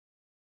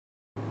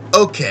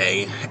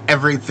Okay,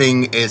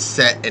 everything is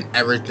set and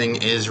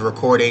everything is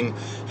recording.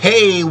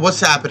 Hey,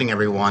 what's happening,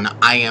 everyone?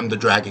 I am the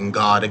Dragon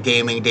God of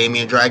Gaming,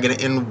 Damian Dragon,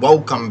 and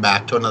welcome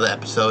back to another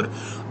episode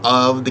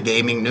of the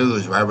Gaming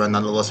News, where I run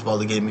on the list of all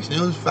the gaming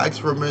news, facts,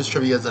 rumors,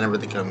 trivias, and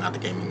everything coming out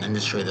of the gaming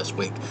industry this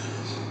week.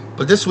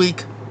 But this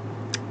week,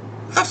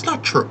 that's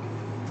not true.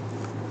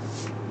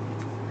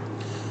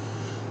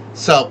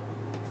 So,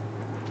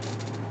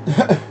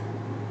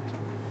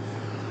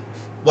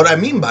 what I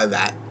mean by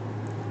that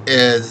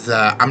is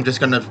I'm just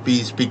going to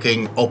be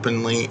speaking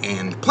openly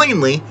and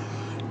plainly,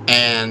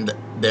 and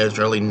there's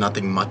really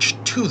nothing much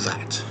to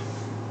that.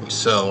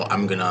 So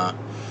I'm going to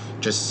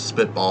just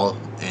spitball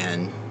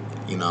and,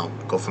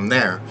 go from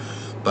there.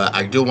 But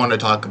I do want to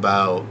talk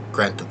about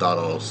Grand Theft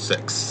Auto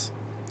 6.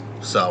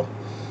 So,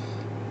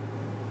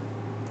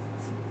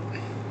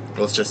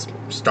 let's just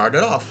start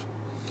it off.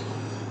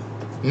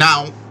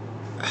 Now,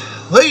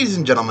 ladies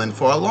and gentlemen,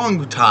 for a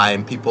long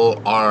time, people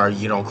are,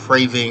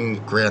 craving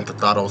Grand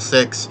Theft Auto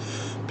 6.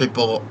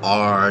 People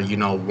are,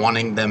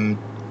 wanting them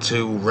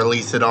to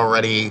release it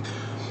already.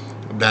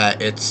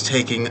 That it's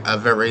taking a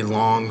very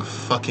long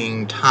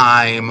fucking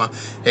time,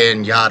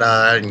 and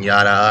yada, and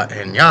yada,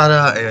 and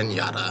yada, and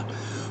yada.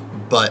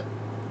 But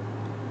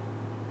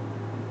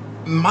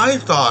my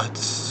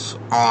thoughts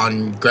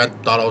on Grand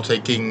Theft Auto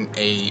taking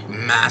a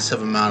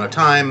massive amount of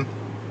time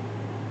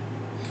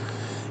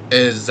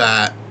is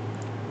that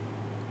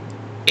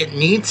it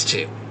needs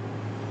to.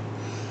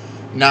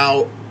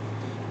 Now,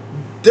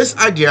 this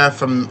idea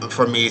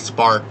for me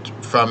sparked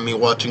from me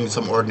watching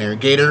some ordinary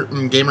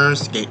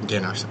gamers,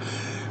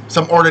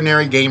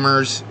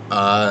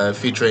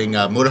 featuring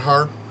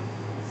Mudahar.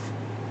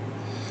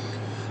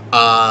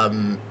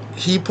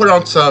 He put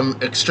out some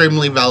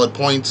extremely valid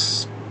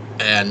points,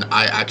 and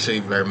I actually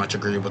very much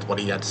agree with what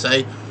he had to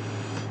say.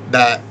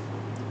 That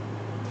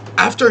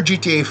after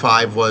GTA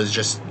 5 was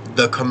just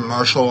the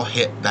commercial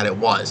hit that it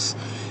was,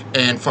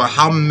 and for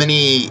how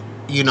many,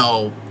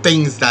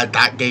 things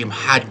that game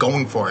had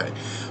going for it,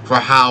 for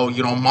how,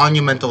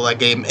 monumental that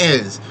game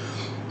is,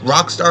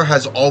 Rockstar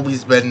has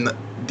always been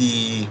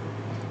the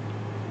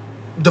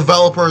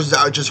developers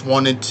that just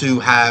wanted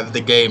to have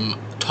the game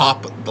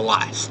top the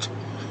last.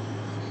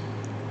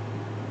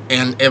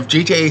 And if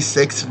GTA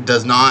 6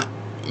 does not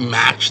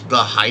match the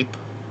hype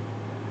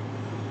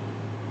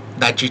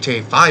that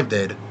GTA 5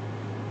 did,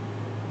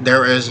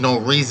 there is no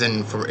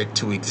reason for it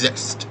to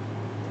exist.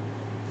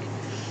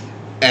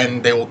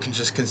 And they will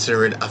just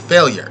consider it a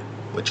failure,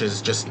 which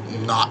is just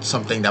not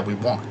something that we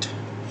want.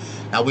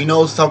 Now, we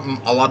know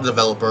a lot of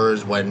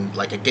developers, when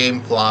like a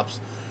game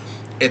flops,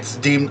 it's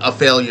deemed a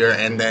failure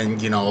and then,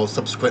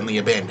 subsequently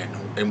abandoned.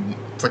 And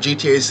for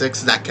GTA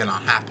 6, that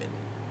cannot happen.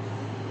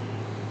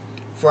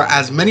 For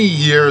as many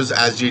years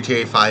as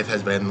GTA 5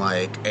 has been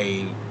like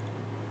a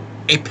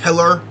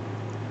pillar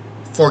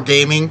for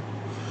gaming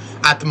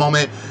at the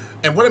moment,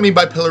 and what I mean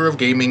by pillar of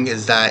gaming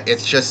is that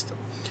it's just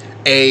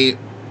a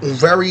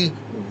very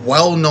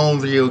well-known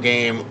video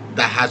game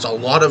that has a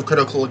lot of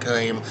critical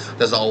acclaim.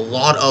 There's a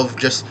lot of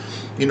just,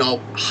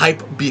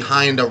 hype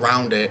behind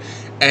around it.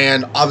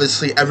 And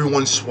obviously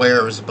everyone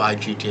swears by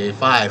GTA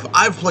 5.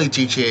 I've played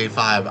GTA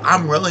 5.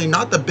 I'm really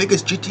not the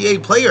biggest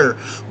GTA player,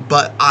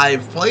 but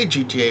I've played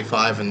GTA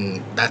 5,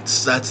 and that's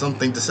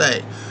something to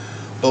say.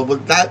 But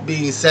with that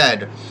being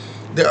said,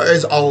 there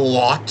is a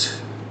lot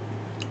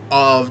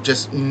of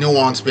just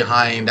nuance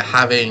behind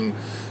having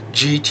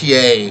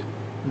GTA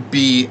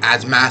be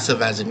as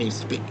massive as it needs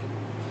to be.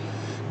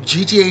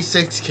 GTA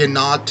 6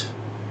 cannot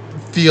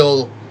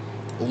feel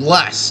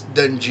less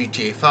than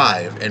GTA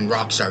 5, and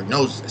Rockstar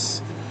knows this.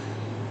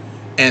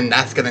 And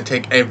that's going to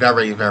take a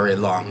very, very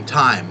long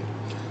time.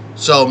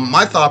 So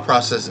my thought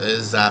process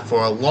is that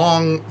for as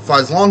long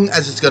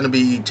as it's going to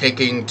be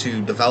taking to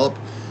develop,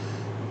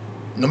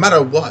 no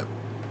matter what,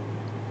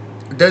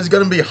 there's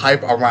going to be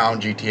hype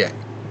around GTA.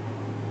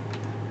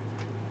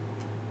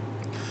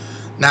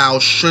 Now,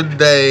 should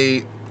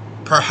they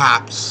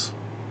perhaps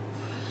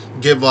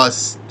give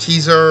us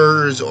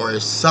teasers or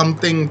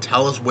something,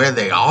 tell us where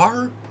they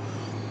are?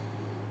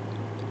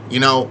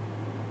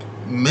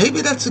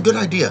 Maybe that's a good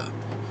idea.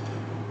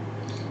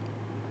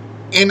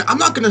 And I'm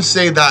not going to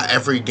say that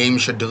every game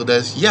should do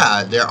this.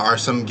 Yeah, there are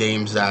some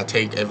games that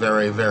take a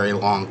very, very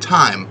long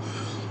time.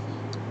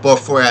 But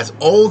for as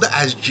old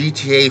as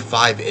GTA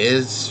 5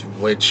 is,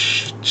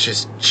 which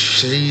just,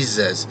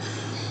 Jesus,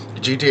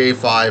 GTA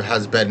 5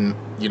 has been,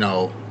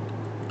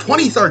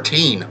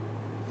 2013.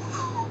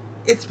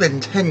 It's been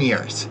 10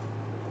 years.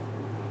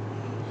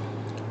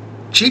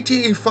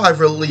 GTA 5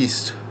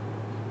 released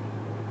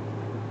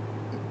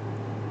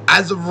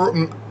as of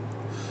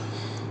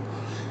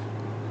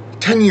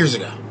 10 years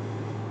ago.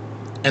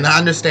 And I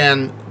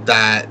understand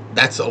that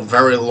that's a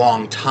very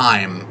long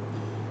time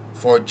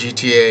for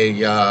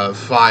GTA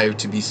 5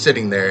 to be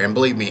sitting there. And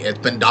believe me, it's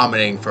been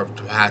dominating for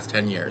the past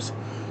 10 years.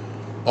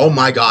 Oh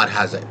my God,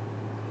 has it.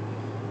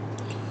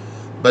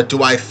 But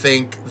do I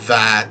think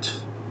that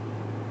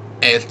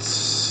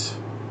it's,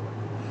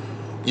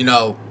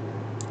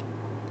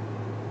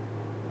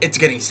 it's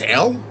getting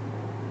stale?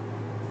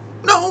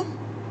 No.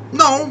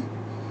 No.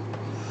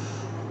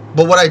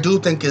 But what I do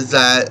think is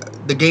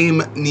that the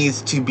game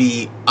needs to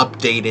be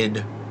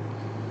updated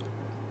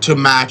to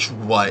match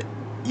what,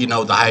 you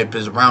know, the hype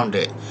is around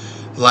it.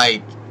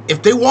 Like,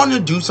 if they want to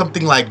do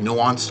something like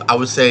nuanced, I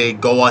would say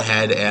go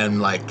ahead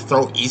and like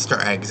throw Easter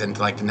eggs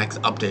into like the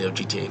next update of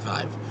GTA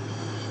 5.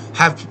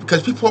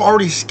 Because people are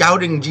already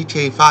scouting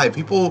GTA 5.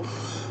 People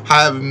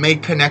have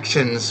made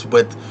connections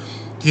with,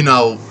 you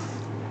know,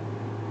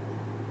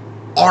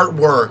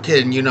 artwork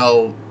and, you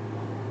know,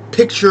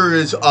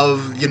 pictures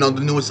of, you know,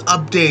 the newest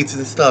updates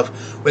and stuff,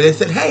 where they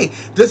said, hey,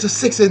 there's a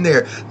 6 in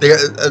there.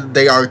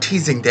 They are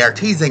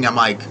teasing. I'm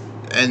like,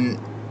 and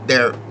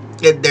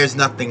there's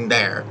nothing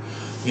there.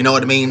 You know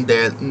what I mean?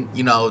 There,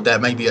 you know,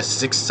 that might be a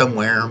 6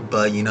 somewhere,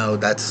 but, you know,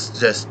 that's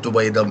just the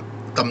way the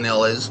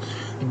thumbnail is.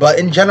 But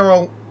in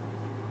general,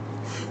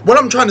 what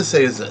I'm trying to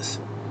say is this.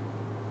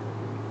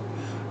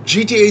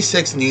 GTA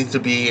 6 needs to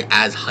be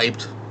as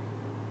hyped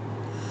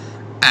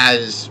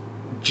as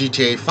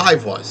GTA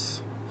 5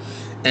 was.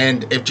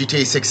 And if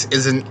GTA 6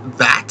 isn't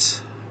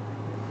that,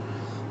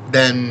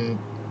 then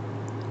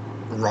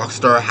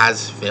Rockstar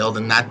has failed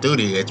in that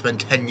duty. It's been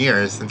 10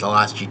 years since the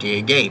last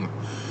GTA game.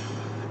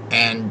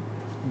 And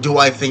do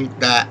I think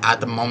that at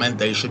the moment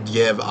they should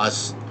give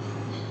us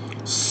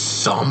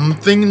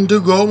something to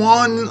go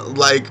on?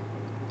 Like,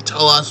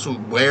 tell us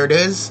where it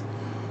is?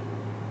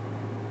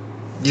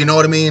 You know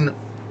what I mean?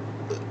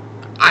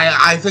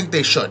 I think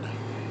they should.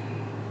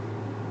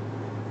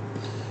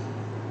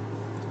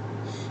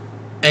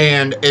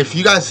 And if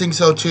you guys think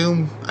so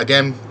too,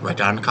 again, write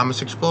down in the comment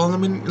section below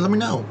and let me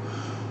know.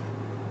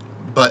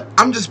 But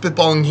I'm just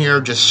spitballing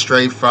here, just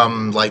straight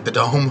from like the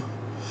dome.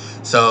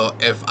 So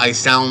if I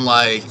sound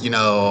like, you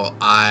know,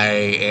 I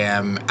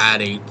am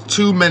adding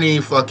too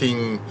many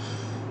fucking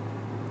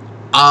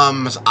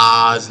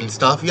ahs and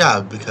stuff,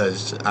 yeah,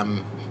 because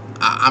I'm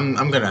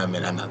gonna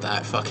admit I'm not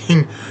that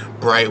fucking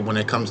bright when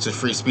it comes to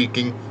free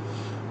speaking.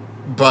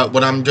 But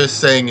what I'm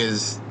just saying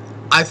is,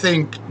 I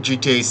think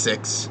GTA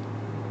 6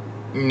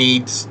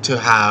 needs to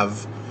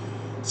have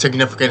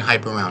significant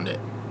hype around it.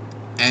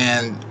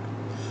 And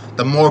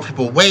the more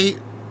people wait,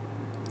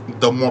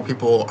 the more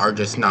people are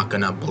just not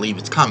gonna believe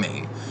it's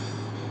coming.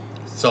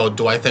 So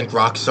do I think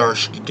Rockstar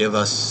should give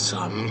us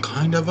some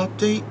kind of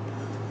update?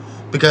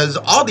 Because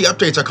all the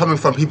updates are coming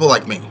from people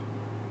like me.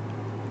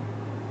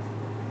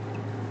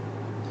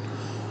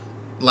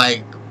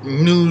 Like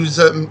news,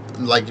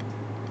 like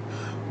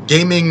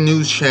gaming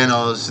news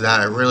channels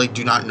that really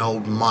do not know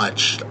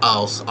much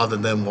else other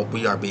than what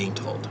we are being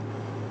told.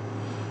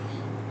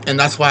 And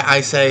that's why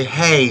I say,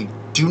 hey,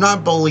 do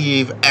not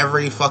believe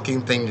every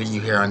fucking thing that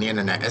you hear on the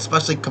internet,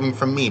 especially coming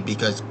from me,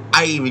 because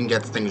I even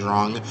get things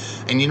wrong.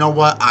 And you know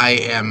what? I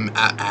am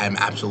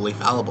absolutely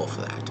fallible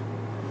for that.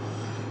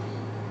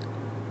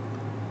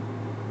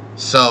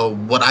 So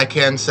what I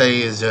can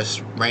say is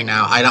just right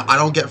now, I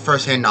don't get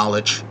first-hand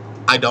knowledge.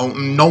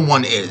 No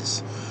one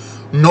is.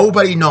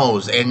 Nobody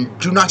knows, and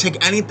do not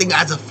take anything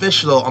as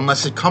official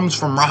unless it comes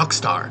from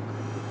Rockstar.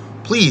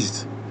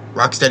 Please,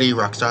 Rocksteady,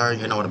 Rockstar,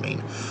 you know what I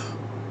mean.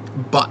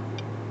 But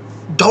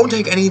don't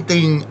take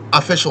anything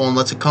official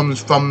unless it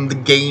comes from the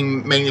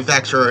game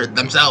manufacturer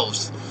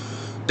themselves.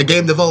 The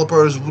game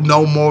developers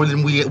know more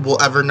than we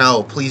will ever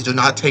know. Please do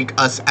not take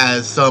us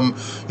as some,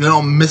 you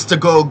know,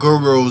 mystical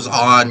gurus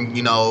on,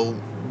 you know,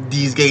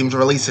 these games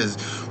releases.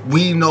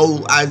 We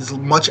know as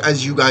much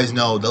as you guys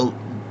know.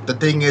 The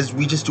thing is,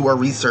 we just do our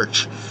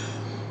research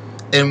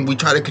and we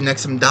try to connect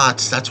some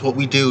dots. That's what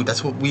we do.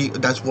 That's what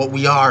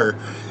we are.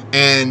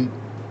 And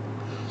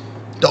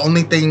the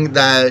only thing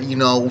that, you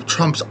know,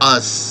 trumps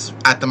us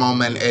at the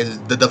moment is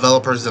the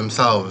developers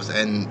themselves,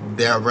 and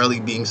they're really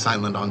being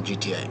silent on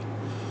GTA.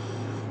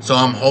 So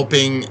I'm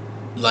hoping,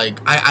 like,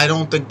 I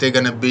don't think they're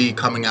gonna be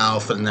coming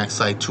out for the next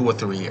like 2 or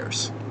 3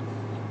 years,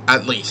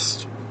 at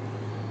least.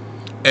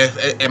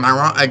 Am I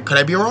wrong? Could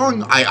I be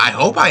wrong? I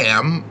hope I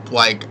am.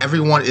 Like,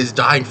 everyone is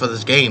dying for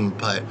this game,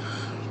 but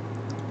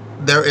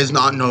there is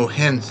no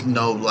hints,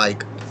 no,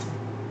 like,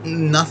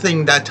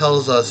 nothing that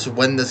tells us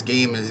when this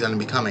game is going to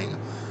be coming.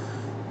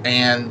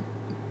 And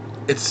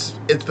it's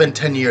been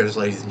 10 years,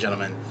 ladies and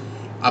gentlemen.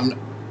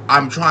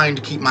 I'm trying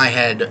to keep my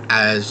head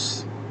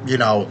as, you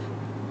know,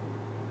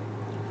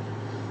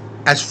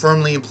 as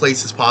firmly in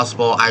place as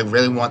possible. I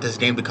really want this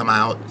game to come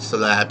out so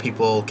that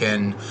people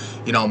can,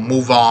 you know,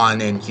 move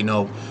on, and, you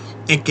know,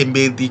 it can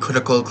be the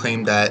critically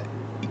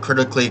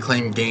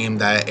acclaimed game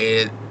that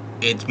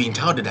it's being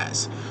touted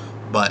as.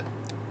 But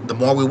the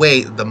more we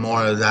wait, the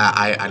more that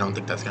I don't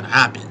think that's gonna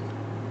happen.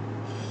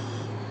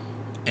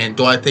 And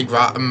do I think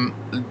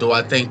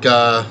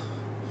the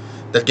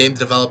game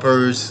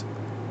developers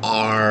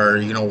are,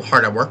 you know,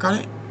 hard at work on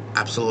it?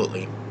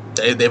 Absolutely.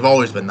 They've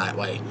always been that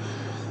way.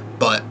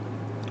 But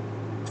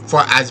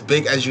for as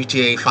big as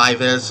GTA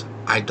 5 is,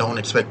 I don't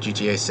expect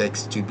GTA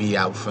 6 to be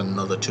out for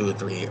another 2 or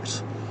 3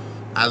 years.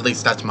 At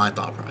least that's my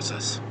thought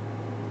process.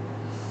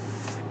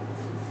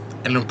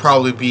 And it'll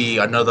probably be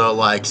another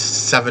like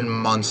 7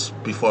 months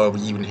before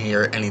we even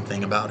hear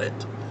anything about it.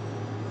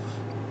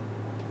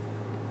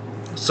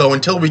 So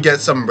until we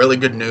get some really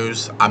good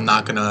news, I'm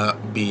not gonna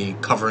be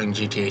covering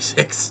GTA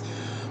 6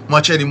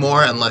 much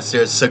anymore unless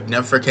there's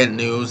significant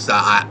news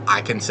that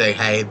I can say,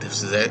 hey,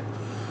 this is it.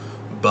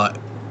 But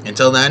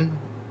until then,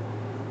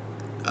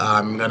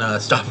 I'm gonna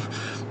stop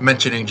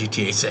mentioning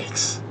GTA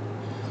 6.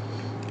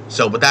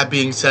 So with that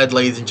being said,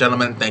 ladies and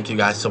gentlemen, thank you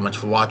guys so much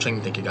for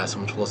watching. Thank you guys so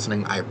much for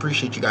listening. I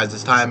appreciate you guys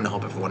this time, and I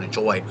hope everyone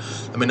enjoyed.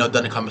 Let me know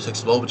down in the comment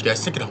section below what you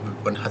guys think, and I hope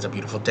everyone has a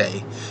beautiful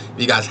day.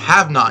 If you guys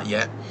have not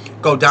yet,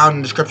 go down in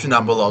the description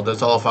down below.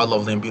 There's all of our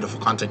lovely and beautiful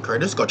content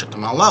creators. Go check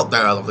them all out.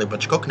 They're a lovely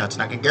bunch of coconuts,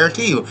 and I can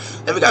guarantee you,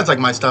 if you guys like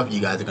my stuff, you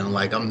guys are going to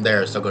like them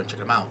there. So go and check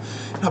them out.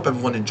 And I hope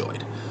everyone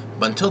enjoyed.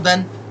 But until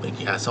then, thank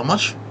you guys so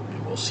much,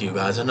 and we'll see you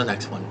guys in the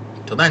next one.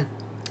 Until then,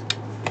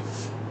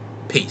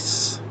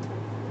 peace.